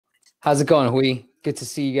How's it going, Hui? Good to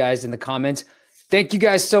see you guys in the comments. Thank you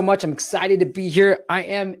guys so much. I'm excited to be here. I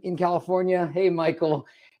am in California. Hey, Michael.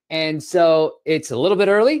 And so it's a little bit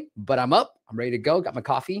early, but I'm up. I'm ready to go. Got my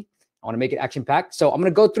coffee. I want to make it action-packed. So I'm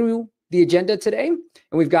going to go through the agenda today. And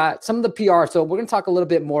we've got some of the PR. So we're going to talk a little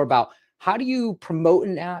bit more about how do you promote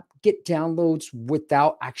an app, get downloads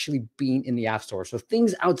without actually being in the App Store. So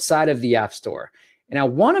things outside of the App Store. And I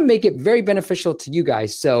want to make it very beneficial to you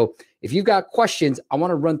guys. So if you've got questions, I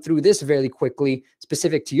want to run through this very quickly,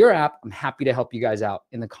 specific to your app. I'm happy to help you guys out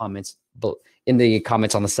in the comments, on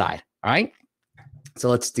the side. All right. So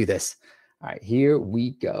let's do this. All right, here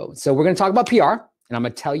we go. So we're going to talk about PR, and I'm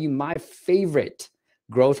going to tell you my favorite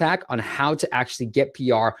growth hack on how to actually get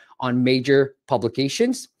PR on major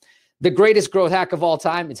publications. The greatest growth hack of all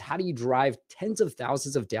time is how do you drive tens of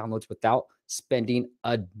thousands of downloads without spending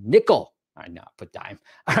a nickel? All right, no, put dime.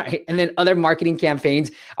 All right. And then other marketing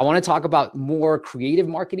campaigns. I want to talk about more creative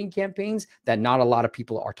marketing campaigns that not a lot of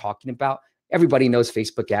people are talking about. Everybody knows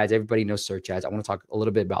Facebook ads. Everybody knows search ads. I want to talk a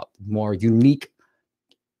little bit about more unique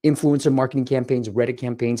influencer marketing campaigns, Reddit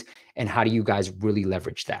campaigns, and how do you guys really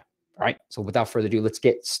leverage that? All right. So without further ado, let's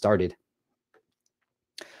get started.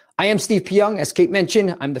 I am Steve Pyung. As Kate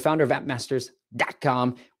mentioned, I'm the founder of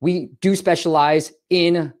appmasters.com. We do specialize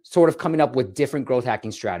in sort of coming up with different growth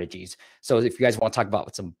hacking strategies. So if you guys want to talk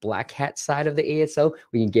about some black hat side of the ASO,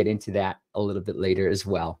 we can get into that a little bit later as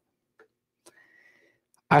well.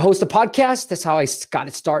 I host a podcast. That's how I got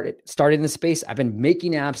it started in the space. I've been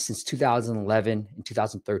making apps since 2011. In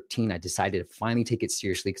 2013, I decided to finally take it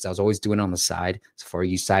seriously because I was always doing it on the side. So for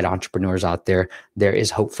you side entrepreneurs out there, there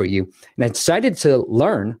is hope for you. And I decided to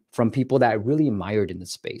learn from people that I really admired in the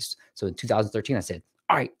space. So in 2013, I said,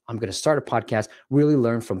 all right, I'm going to start a podcast, really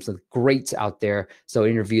learn from some greats out there. So I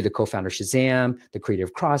interviewed the co-founder Shazam, the creator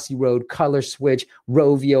of Crossy Road, Color Switch,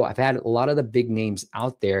 Rovio. I've had a lot of the big names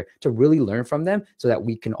out there to really learn from them so that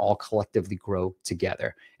we can all collectively grow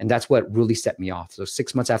together. And that's what really set me off. So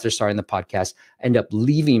 6 months after starting the podcast, I ended up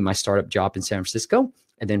leaving my startup job in San Francisco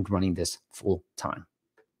and then running this full time.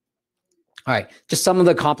 All right, just some of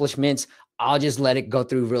the accomplishments. I'll just let it go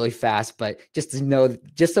through really fast, but just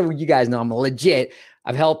so you guys know, I'm legit.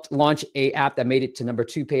 I've helped launch an app that made it to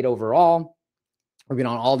 #2 paid overall. We've been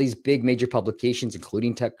on all these big major publications,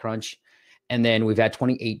 including TechCrunch. And then we've had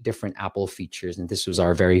 28 different Apple features, and this was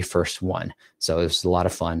our very first one. So it was a lot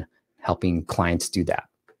of fun helping clients do that.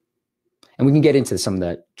 And we can get into some of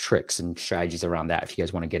the tricks and strategies around that if you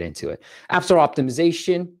guys want to get into it. App Store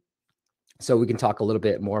optimization. So we can talk a little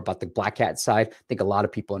bit more about the black hat side. I think a lot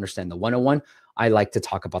of people understand the 101. I like to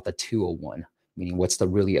talk about the 201, meaning what's the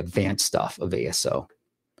really advanced stuff of ASO.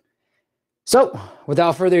 So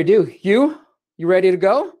without further ado, you ready to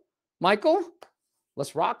go? Michael,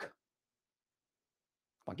 let's rock.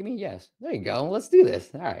 Come on, give me a yes. There you go. Let's do this.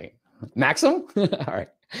 All right. Maxim? All right.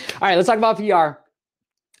 All right, let's talk about PR.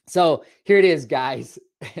 So here it is, guys.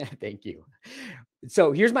 Thank you.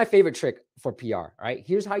 So here's my favorite trick for PR, all right?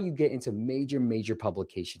 Here's how you get into major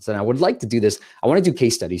publications. And I would like to do this. I want to do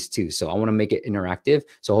case studies too. So I want to make it interactive.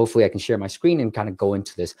 So hopefully I can share my screen and kind of go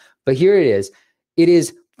into this. But here it is. It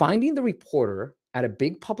is finding the reporter at a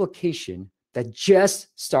big publication that just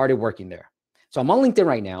started working there. So I'm on LinkedIn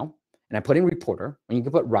right now and I put in reporter, and you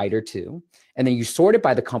can put writer too. And then you sort it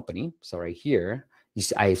by the company. So right here,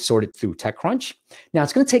 I sorted through TechCrunch. Now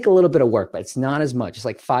it's going to take a little bit of work, but it's not as much. It's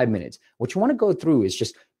like 5 minutes. What you want to go through is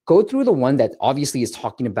just go through the one that obviously is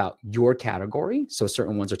talking about your category. So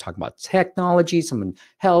certain ones are talking about technology, some in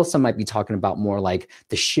health, some might be talking about more like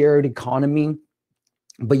the shared economy.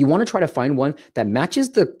 But you want to try to find one that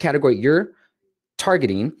matches the category you're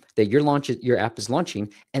targeting, that your app is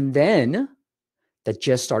launching, and then that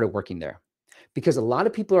just started working there. Because a lot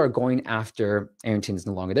of people are going after, Arrington's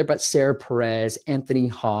no longer there, but Sarah Perez, Anthony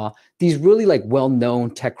Ha, these really like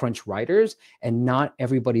well-known TechCrunch writers, and not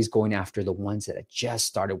everybody's going after the ones that have just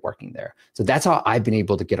started working there. So that's how I've been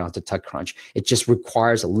able to get onto TechCrunch. It just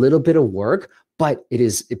requires a little bit of work, but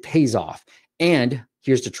it pays off. And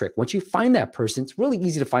here's the trick. Once you find that person, it's really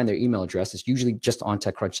easy to find their email address. It's usually just on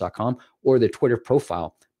techcrunch.com or their Twitter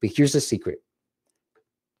profile. But here's the secret.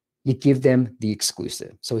 You give them the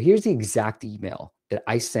exclusive. So here's the exact email that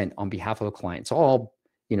I sent on behalf of a client. It's all,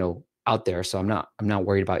 out there. So I'm not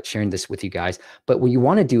worried about sharing this with you guys. But what you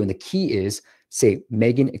want to do, and the key is say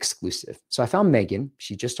Megan exclusive. So I found Megan.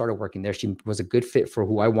 She just started working there. She was a good fit for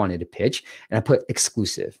who I wanted to pitch. And I put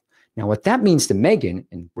exclusive. Now, what that means to Megan,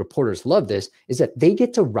 and reporters love this, is that they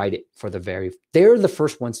get to write it they're the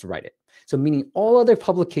first ones to write it. So meaning all other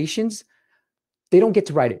publications, they don't get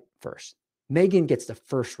to write it first. Megan gets the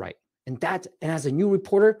first right. And as a new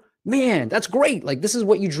reporter, Man, that's great. Like, this is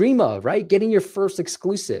what you dream of, right? Getting your first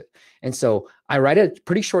exclusive. And so I write a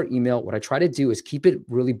pretty short email. What I try to do is keep it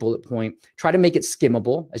really bullet point, try to make it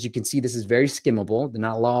skimmable. As you can see, this is very skimmable. They're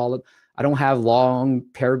not long. I don't have long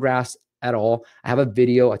paragraphs at all. I have a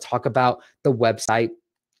video. I talk about the website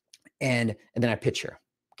and then I picture.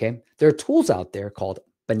 Okay. There are tools out there called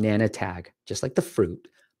Banana Tag, just like the fruit,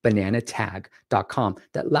 bananatag.com,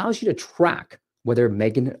 that allows you to track whether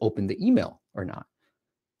Megan opened the email or not.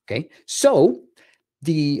 Okay. So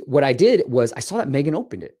what I did was I saw that Megan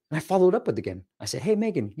opened it and I followed up with it again. I said, hey,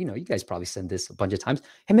 Megan, you guys probably send this a bunch of times.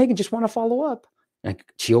 Hey, Megan, just want to follow up. And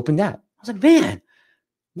she opened that. I was like, man,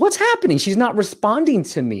 what's happening? She's not responding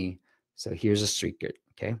to me. So here's a secret.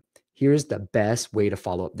 Okay. Here's the best way to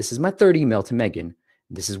follow up. This is my third email to Megan.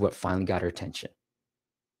 This is what finally got her attention.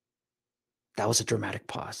 That was a dramatic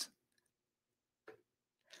pause.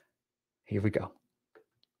 Here we go.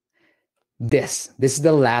 This is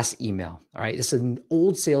the last email. All right. This is an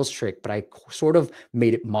old sales trick, but I sort of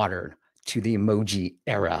made it modern to the emoji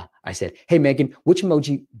era. I said, hey, Megan, which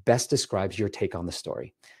emoji best describes your take on the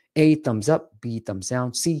story? A, thumbs up, B, thumbs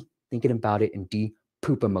down, C, thinking about it, and D,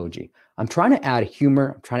 poop emoji. I'm trying to add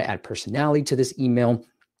humor. I'm trying to add personality to this email,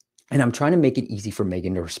 and I'm trying to make it easy for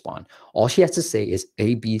Megan to respond. All she has to say is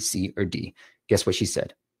A, B, C, or D. Guess what she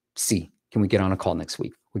said? C. Can we get on a call next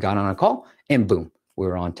week? We got on a call, and boom. We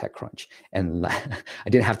were on TechCrunch, and I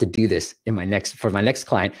didn't have to do this for my next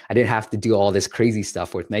client. I didn't have to do all this crazy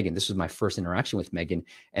stuff with Megan. This was my first interaction with Megan,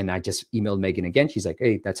 and I just emailed Megan again. She's like,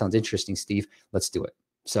 hey, that sounds interesting, Steve. Let's do it.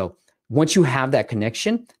 So once you have that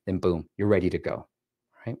connection, then boom, you're ready to go.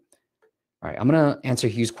 All right. I'm going to answer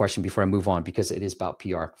Hugh's question before I move on because it is about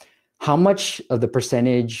PR. How much the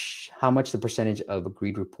percentage of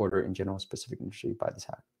agreed reporter in general specific industry by this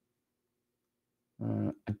hack?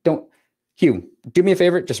 Hugh, do me a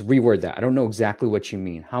favor, just reword that. I don't know exactly what you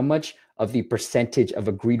mean. How much of the percentage of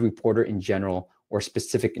agreed reporter in general or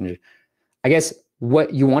specific? I guess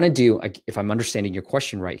what you want to do, if I'm understanding your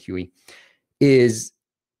question right, Huey, is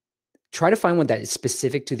try to find one that is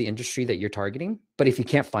specific to the industry that you're targeting. But if you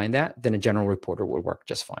can't find that, then a general reporter would work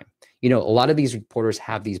just fine. A lot of these reporters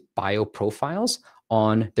have these bio profiles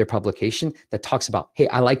on their publication that talks about, hey,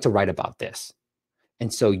 I like to write about this.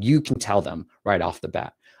 And so you can tell them right off the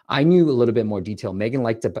bat. I knew a little bit more detail. Megan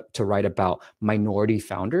liked to write about minority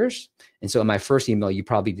founders. And so in my first email, you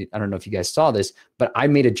probably did, I don't know if you guys saw this, but I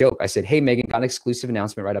made a joke. I said, hey, Megan, got an exclusive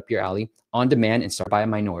announcement right up your alley, on demand and started by a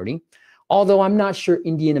minority. Although I'm not sure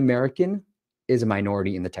Indian American is a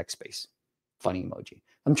minority in the tech space. Funny emoji.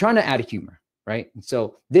 I'm trying to add humor, right? And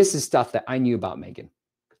so this is stuff that I knew about Megan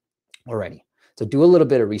already. So do a little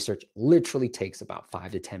bit of research. Literally takes about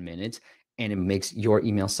 5 to 10 minutes. And it makes your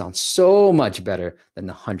email sound so much better than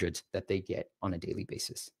the hundreds that they get on a daily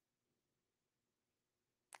basis.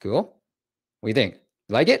 Cool? What do you think?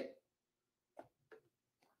 You like it?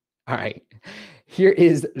 All right. Here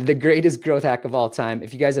is the greatest growth hack of all time.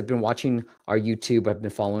 If you guys have been watching our YouTube, I've been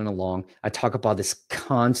following along. I talk about this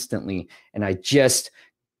constantly, and I just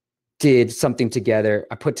did something together.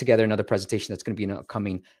 I put together another presentation that's going to be an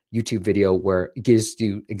upcoming YouTube video where it gives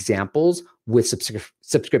you examples with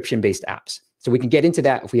subscription-based apps. So we can get into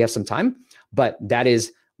that if we have some time, but that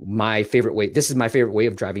is my favorite way. This is my favorite way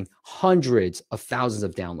of driving hundreds of thousands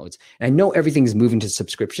of downloads. And I know everything's moving to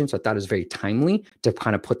subscription, so I thought it was very timely to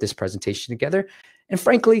kind of put this presentation together. And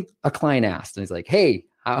frankly, a client asked, and he's like, hey,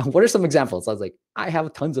 what are some examples? I was like, I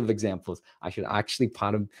have tons of examples. I should actually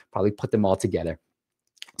probably put them all together.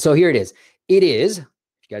 So here it is. It is, you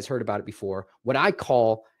guys heard about it before, what I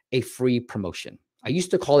call a free promotion. I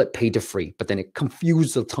used to call it pay to free, but then it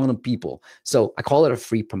confused a ton of people. So I call it a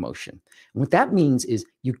free promotion. And what that means is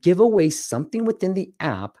you give away something within the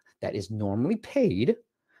app that is normally paid,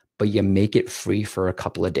 but you make it free for a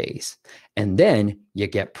couple of days. And then you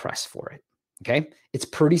get press for it. Okay. It's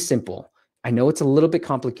pretty simple. I know it's a little bit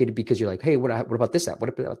complicated because you're like, hey, what about this app? What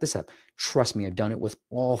about this app? Trust me, I've done it with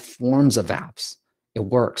all forms of apps. It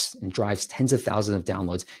works and drives tens of thousands of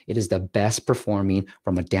downloads. It is the best performing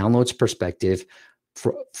from a downloads perspective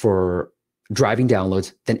for driving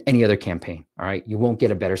downloads than any other campaign. All right. You won't get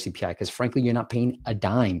a better CPI because frankly, you're not paying a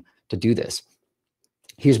dime to do this.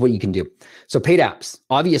 Here's what you can do. So paid apps,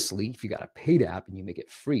 obviously, if you got a paid app and you make it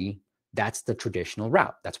free, that's the traditional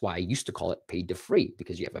route. That's why I used to call it paid to free,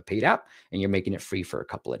 because you have a paid app and you're making it free for a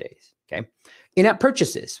couple of days. Okay. In-app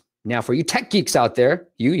purchases. Now for you tech geeks out there,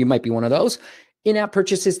 you might be one of those. In-app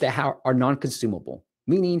purchases that are non-consumable,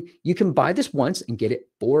 meaning you can buy this once and get it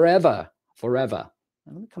forever.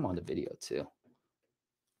 Let me come on the video too.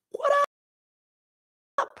 What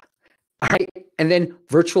up? All right. And then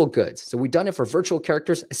virtual goods. So we've done it for virtual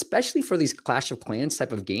characters, especially for these Clash of Clans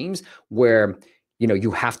type of games where,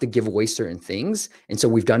 you have to give away certain things. And so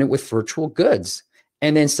we've done it with virtual goods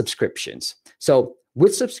and then subscriptions. So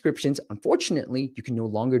with subscriptions, unfortunately, you can no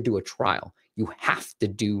longer do a trial. You have to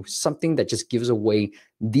do something that just gives away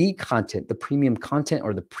the content, the premium content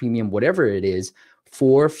or the premium, whatever it is,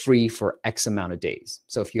 for free for X amount of days.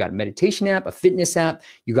 So if you got a meditation app, a fitness app,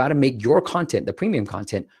 you got to make your content, the premium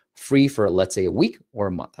content, free for, let's say, a week or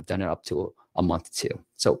a month. I've done it up to a month too.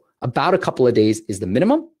 So about a couple of days is the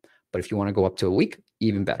minimum, but if you want to go up to a week,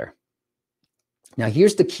 even better. Now,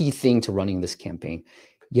 here's the key thing to running this campaign.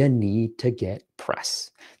 You need to get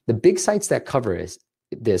press. The big sites that cover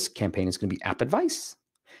this campaign is going to be App Advice.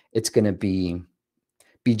 It's going to be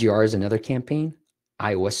BGR is another campaign.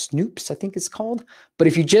 iOS Snoops, I think it's called. But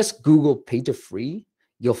if you just Google pay to free,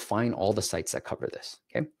 you'll find all the sites that cover this,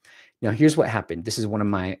 okay? Now, here's what happened. This is one of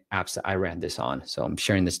my apps that I ran this on. So I'm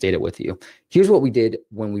sharing this data with you. Here's what we did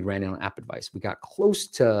when we ran it on App Advice. We got close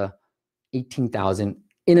to 18,000.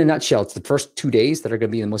 In a nutshell, it's the first 2 days that are going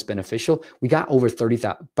to be the most beneficial. We got over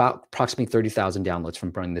 30,000, about approximately 30,000 downloads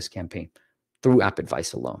from running this campaign through App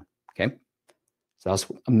Advice alone, okay? So that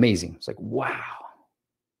was amazing. It's like, wow.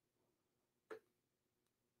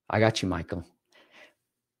 I got you, Michael.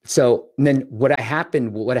 So and then what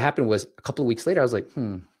happened was a couple of weeks later, I was like,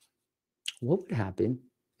 what would happen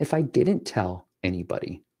if I didn't tell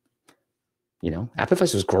anybody? App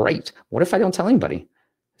Advice was great. What if I don't tell anybody?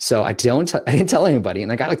 So I didn't tell anybody,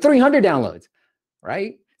 and I got like 300 downloads,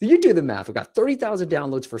 right? You do the math. We got 30,000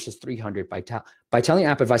 downloads versus 300 by telling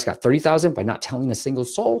App Advice. Got 30,000 by not telling a single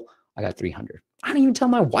soul. I got 300. I didn't even tell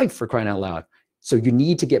my wife, for crying out loud. So you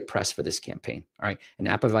need to get press for this campaign, all right? And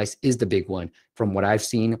App Advice is the big one. From what I've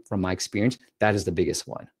seen, from my experience, that is the biggest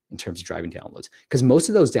one in terms of driving downloads, because most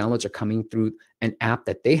of those downloads are coming through an app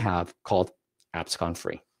that they have called Apps Gone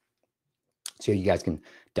Free. So you guys can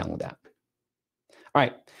download that. All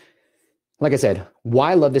right. Like I said,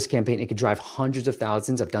 why I love this campaign, it could drive hundreds of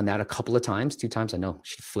thousands. I've done that a couple of times, 2 times. I know, I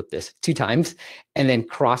should flip this, 2 times. And then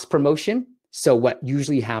cross promotion. So what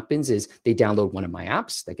usually happens is they download one of my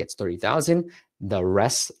apps that gets 30,000. The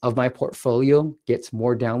rest of my portfolio gets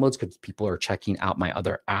more downloads because people are checking out my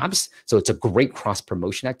other apps. So it's a great cross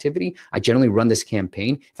promotion activity. I generally run this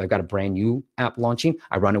campaign. If I've got a brand new app launching,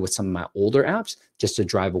 I run it with some of my older apps just to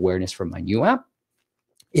drive awareness for my new app.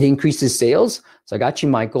 It increases sales. So I got you,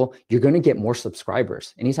 Michael. You're going to get more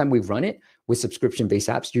subscribers. Anytime we run it with subscription-based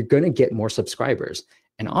apps, you're going to get more subscribers.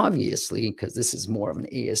 And obviously, because this is more of an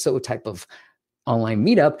ASO type of online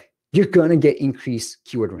meetup, you're going to get increased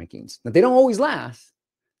keyword rankings. Now, they don't always last,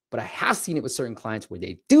 but I have seen it with certain clients where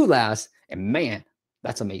they do last. And man,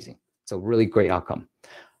 that's amazing. It's a really great outcome.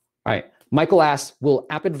 All right. Michael asks, will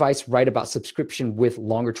App Advice write about subscription with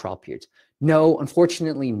longer trial periods? No,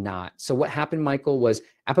 unfortunately not. So what happened, Michael, was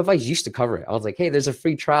App Advice used to cover it. I was like, hey, there's a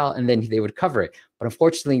free trial, and then they would cover it. But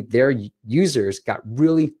unfortunately, their users got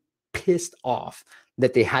really pissed off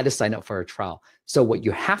that they had to sign up for a trial. So what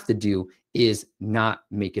you have to do is not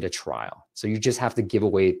make it a trial. So you just have to give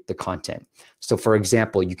away the content. So for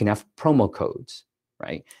example, you can have promo codes,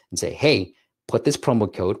 right? And say, hey, put this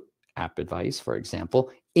promo code, App Advice, for example,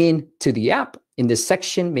 into the app in this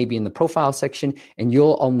section, maybe in the profile section, and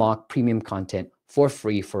you'll unlock premium content for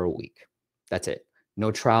free for a week. That's it.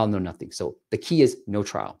 No trial, no nothing. So the key is no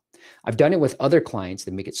trial. I've done it with other clients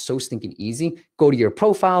that make it so stinking easy. Go to your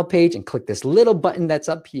profile page and click this little button that's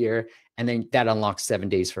up here, and then that unlocks 7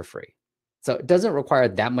 days for free. So it doesn't require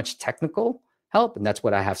that much technical help, and that's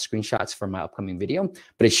what I have screenshots for my upcoming video.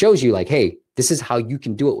 But it shows you like, hey, this is how you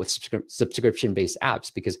can do it with subscription-based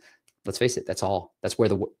apps, because let's face it, that's where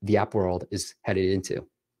the app world is headed into.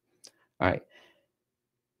 All right.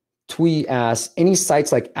 Tweet asks, any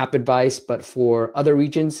sites like App Advice, but for other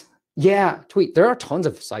regions? Yeah, Tweet, there are tons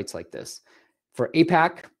of sites like this. For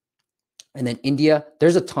APAC and then India,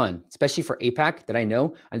 there's a ton, especially for APAC that I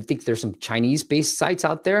know. I think there's some Chinese-based sites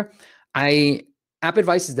out there. App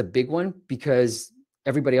Advice is the big one because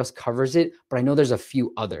everybody else covers it, but I know there's a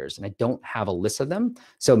few others and I don't have a list of them.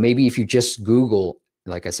 So maybe if you just Google,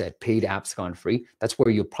 like I said, paid apps gone free, that's where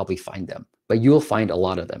you'll probably find them, but you'll find a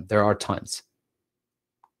lot of them. There are tons.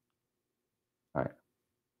 All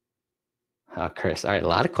right. Chris, all right, a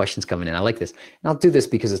lot of questions coming in. I like this. And I'll do this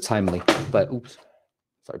because it's timely, but oops,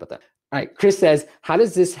 sorry about that. All right, Chris says, how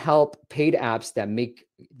does this help paid apps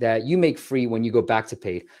that you make free when you go back to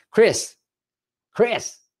paid? Chris,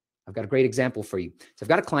 I've got a great example for you. So I've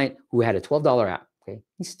got a client who had a $12 app, okay?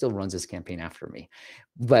 He still runs this campaign after me,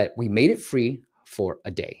 but we made it free for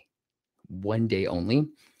a day, 1 day only.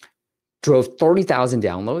 drove 30,000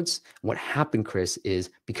 downloads. What happened, Chris, is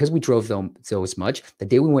because we drove them so much, the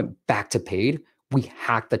day we went back to paid, we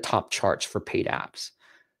hacked the top charts for paid apps.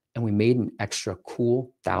 And we made an extra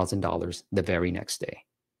cool $1,000 the very next day,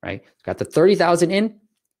 right? Got the 30,000 in,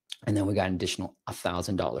 and then we got an additional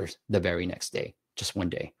 $1,000 the very next day, just one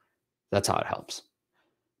day. That's how it helps.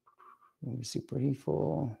 Super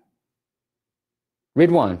useful.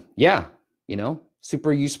 Ridwan, yeah, you know,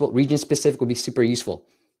 super useful. Region specific would be super useful.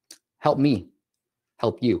 Help me,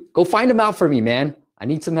 help you. Go find them out for me, man. I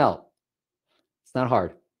need some help. It's not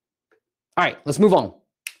hard. All right, let's move on.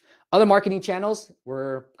 Other marketing channels,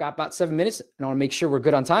 we're got about 7 minutes and I want to make sure we're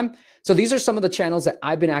good on time. So these are some of the channels that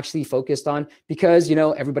I've been actually focused on because, you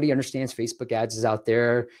know, everybody understands Facebook ads is out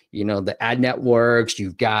there, you know, the ad networks,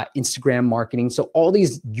 you've got Instagram marketing. So all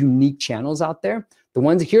these unique channels out there, the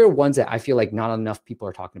ones here are ones that I feel like not enough people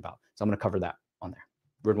are talking about. So I'm going to cover that on there.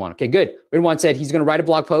 Ridwan. Okay, good. Ridwan said he's going to write a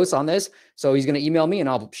blog post on this. So he's going to email me and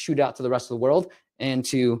I'll shoot out to the rest of the world and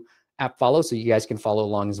to AppFollow so you guys can follow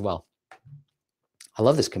along as well. I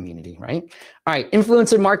love this community, right? All right,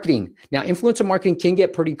 influencer marketing. Now, influencer marketing can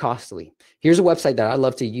get pretty costly. Here's a website that I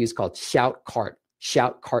love to use called ShoutCart,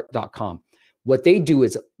 shoutcart.com. What they do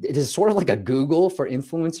is it is sort of like a Google for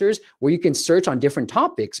influencers where you can search on different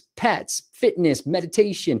topics, pets, fitness,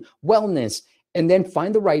 meditation, wellness, and then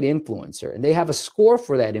find the right influencer. And they have a score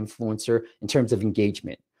for that influencer in terms of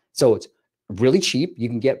engagement. So it's really cheap. You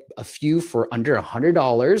can get a few for under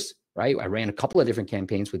 $100. Right? I ran a couple of different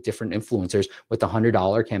campaigns with different influencers with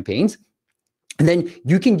 $100 campaigns. And then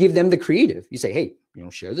you can give them the creative. You say, hey, you know,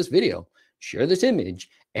 share this video, share this image,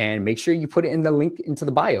 and make sure you put it in the link into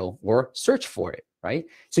the bio or search for it, right?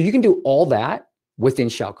 So you can do all that within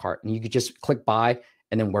ShoutCart and you could just click buy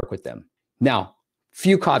and then work with them. Now,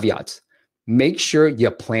 few caveats. Make sure you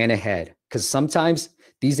plan ahead because sometimes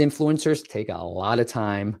these influencers take a lot of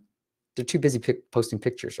time. They're too busy posting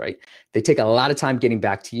pictures, right? They take a lot of time getting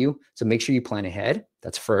back to you. So make sure you plan ahead.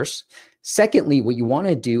 That's first. Secondly, what you want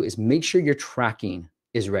to do is make sure your tracking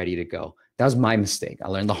is ready to go. That was my mistake. I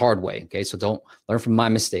learned the hard way. Okay. So don't learn from my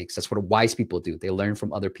mistakes. That's what wise people do. They learn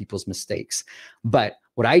from other people's mistakes. But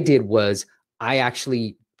what I did was I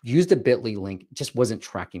actually used a bit.ly link, it just wasn't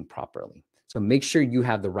tracking properly. So make sure you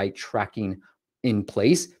have the right tracking in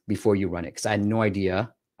place before you run it. Because I had no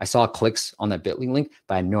idea. I saw clicks on that bit.ly link,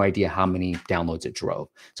 but I had no idea how many downloads it drove.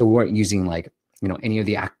 So we weren't using like, you know, any of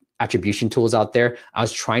the attribution tools out there. I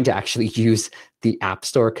was trying to actually use the App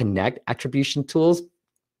Store Connect attribution tools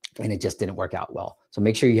and it just didn't work out well. So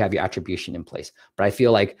make sure you have your attribution in place. But I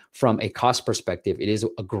feel like from a cost perspective, it is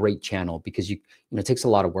a great channel because you know, it takes a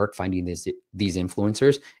lot of work finding these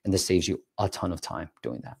influencers and this saves you a ton of time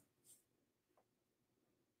doing that.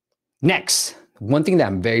 Next, one thing that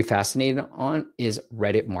I'm very fascinated on is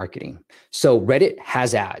Reddit marketing. So Reddit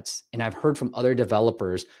has ads, and I've heard from other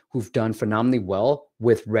developers who've done phenomenally well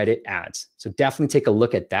with Reddit ads. So definitely take a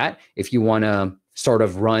look at that if you want to sort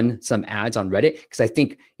of run some ads on Reddit, because I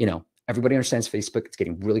think, you know, everybody understands Facebook. It's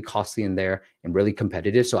getting really costly in there and really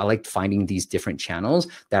competitive. So I like finding these different channels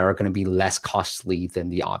that are going to be less costly than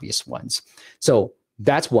the obvious ones. So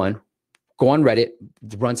that's one. Go on Reddit,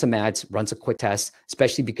 run some ads, run some quick tests,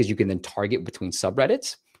 especially because you can then target between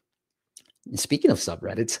subreddits. And speaking of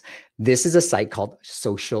subreddits, this is a site called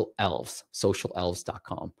Social Elves,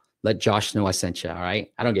 socialelves.com. Let Josh know I sent you, all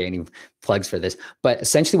right? I don't get any plugs for this, but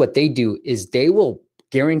essentially what they do is they will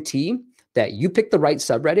guarantee that you pick the right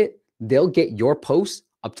subreddit, they'll get your post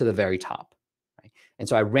up to the very top. Right? And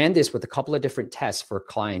so I ran this with a couple of different tests for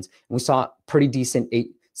clients, and we saw pretty decent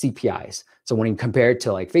CPIs. So when you compare it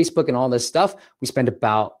to like Facebook and all this stuff, we spent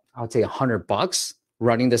about, I would say $100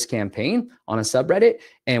 running this campaign on a subreddit.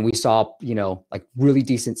 And we saw, you know, like really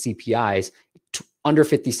decent CPIs, under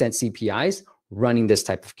 50 cent CPIs running this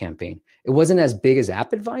type of campaign. It wasn't as big as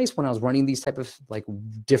App Advice when I was running these type of like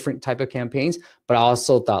different type of campaigns, but I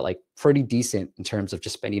also thought like pretty decent in terms of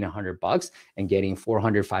just spending $100 and getting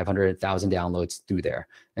 400, 500, 1,000 downloads through there.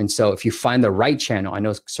 And so if you find the right channel, I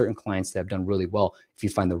know certain clients that have done really well. If you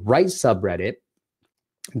find the right subreddit,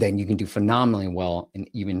 then you can do phenomenally well and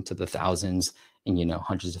even to the thousands and, you know,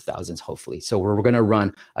 hundreds of thousands, hopefully. So we're going to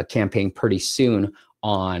run a campaign pretty soon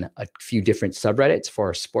on a few different subreddits for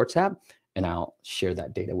our sports app. And I'll share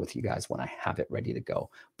that data with you guys when I have it ready to go.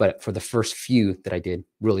 But for the first few that I did,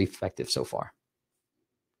 really effective so far.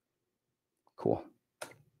 Cool.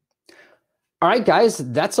 All right, guys,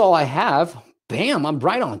 that's all I have. Bam, I'm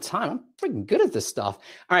right on time. I'm freaking good at this stuff.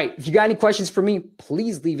 All right, if you got any questions for me,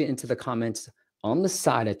 please leave it into the comments on the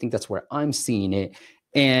side. I think that's where I'm seeing it.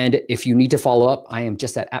 And if you need to follow up, I am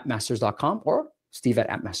just at appmasters.com or Steve at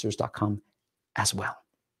appmasters.com as well.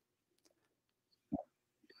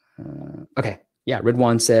 Okay. Yeah.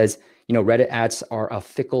 Ridwan says, you know, Reddit ads are a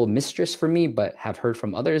fickle mistress for me, but have heard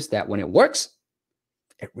from others that when it works,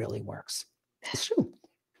 it really works. It's true.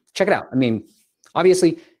 Check it out. I mean,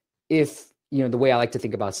 obviously, if, you know, the way I like to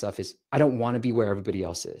think about stuff is I don't want to be where everybody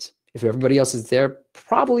else is. If everybody else is there,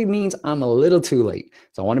 probably means I'm a little too late.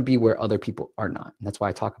 So I want to be where other people are not. And that's why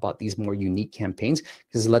I talk about these more unique campaigns,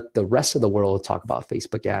 because let the rest of the world talk about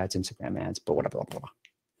Facebook ads, Instagram ads, but whatever, blah, blah, blah.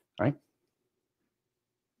 All right.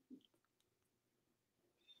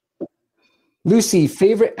 Lucy,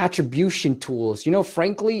 favorite attribution tools. You know,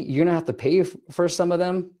 frankly, you're going to have to pay for some of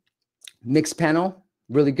them. Mixpanel,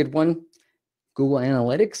 really good one. Google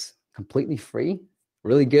Analytics, completely free,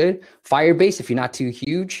 really good. Firebase, if you're not too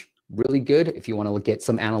huge, really good. If you want to get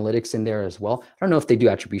some analytics in there as well. I don't know if they do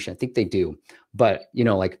attribution. I think they do. But, you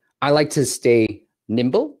know, like I like to stay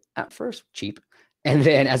nimble at first, cheap. And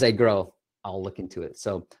then as I grow, I'll look into it.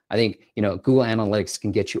 So I think, you know, Google Analytics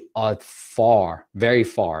can get you far, very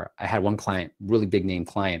far. I had one client, really big name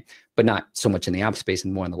client, but not so much in the app space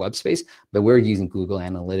and more in the web space. But we're using Google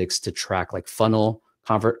Analytics to track like funnel,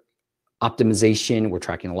 convert optimization. We're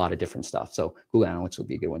tracking a lot of different stuff. So Google Analytics will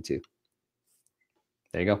be a good one too.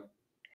 There you go.